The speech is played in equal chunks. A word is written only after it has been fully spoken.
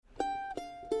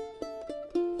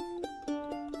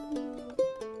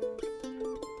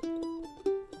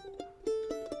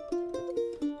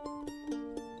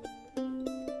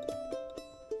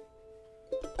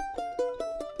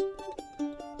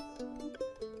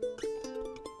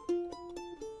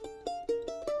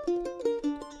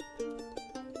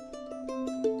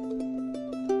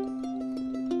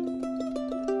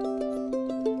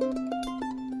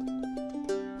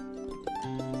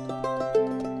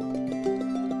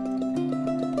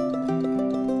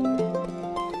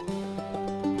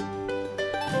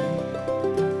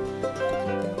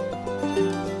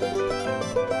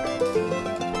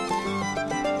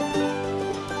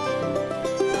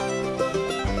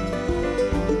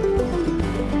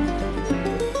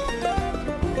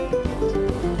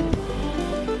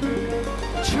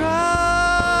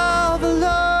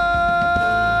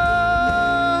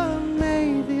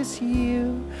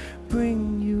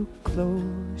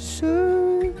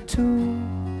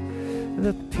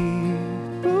the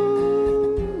people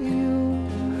you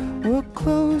were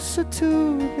closer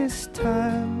to this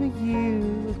time a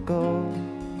year ago.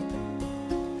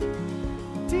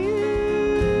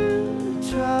 Dear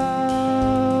traveler,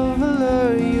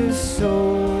 your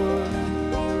soul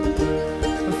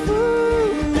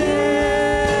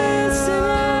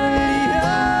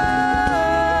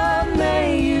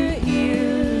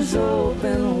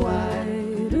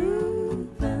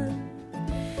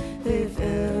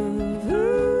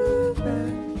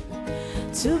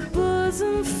to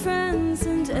bosom friends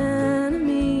and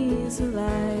enemies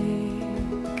alike.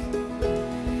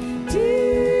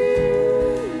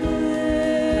 Dear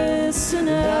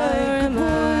listener, like a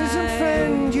bosom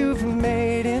friend you've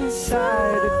made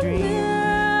inside a dream.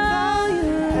 Now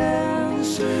your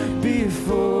hands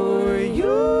before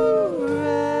you're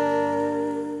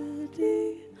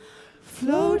ready,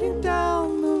 floating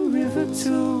down the river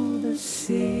to the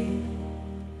sea.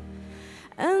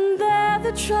 And there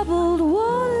the troubled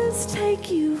waters take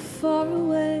you far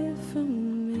away from me.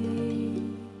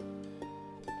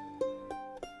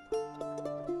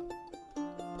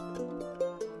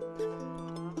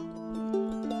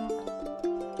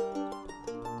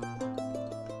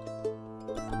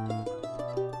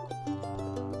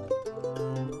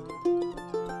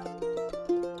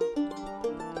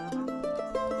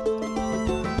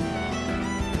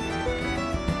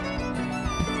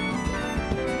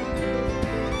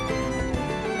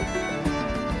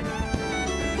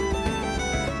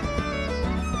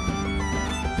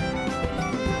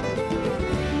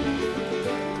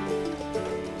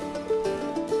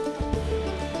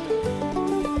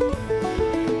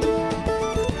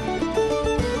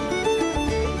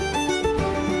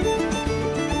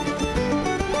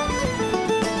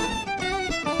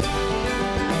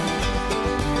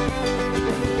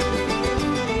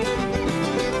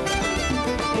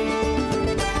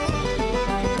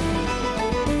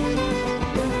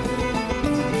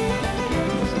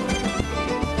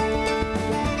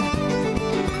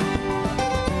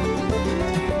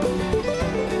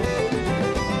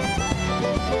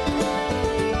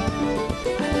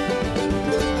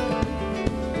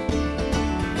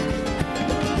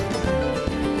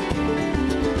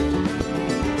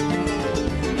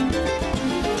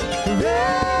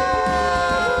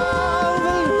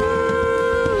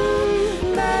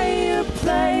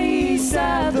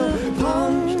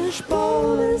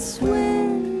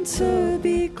 To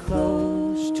be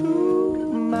close to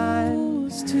mine,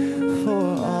 for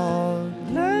all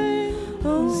lang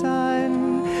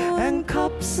syne and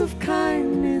cups of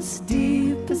kindness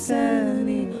deep as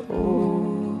any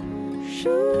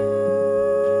ocean.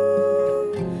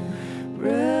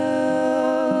 Reveler,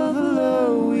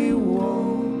 we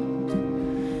won't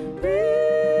remember,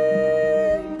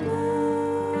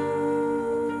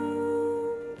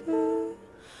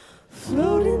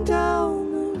 floating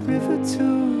down the river to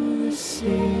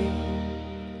sea,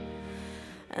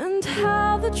 and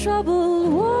how the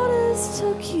troubled waters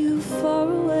took you far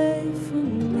away from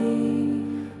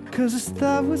me. 'Cause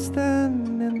that was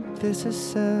then and this is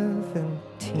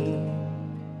 17.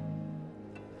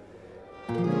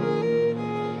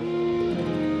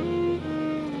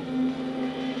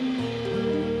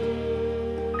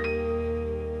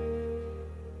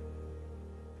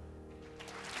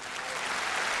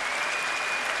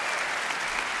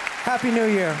 Happy New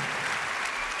Year.